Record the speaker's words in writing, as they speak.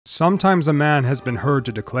Sometimes a man has been heard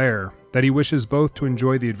to declare that he wishes both to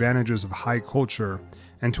enjoy the advantages of high culture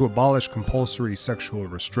and to abolish compulsory sexual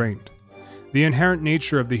restraint. The inherent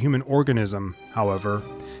nature of the human organism, however,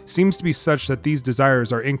 seems to be such that these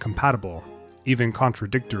desires are incompatible, even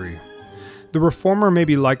contradictory. The reformer may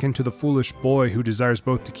be likened to the foolish boy who desires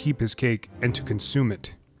both to keep his cake and to consume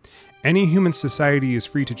it. Any human society is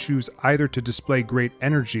free to choose either to display great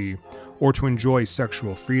energy or to enjoy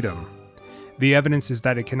sexual freedom. The evidence is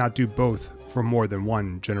that it cannot do both for more than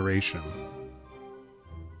one generation.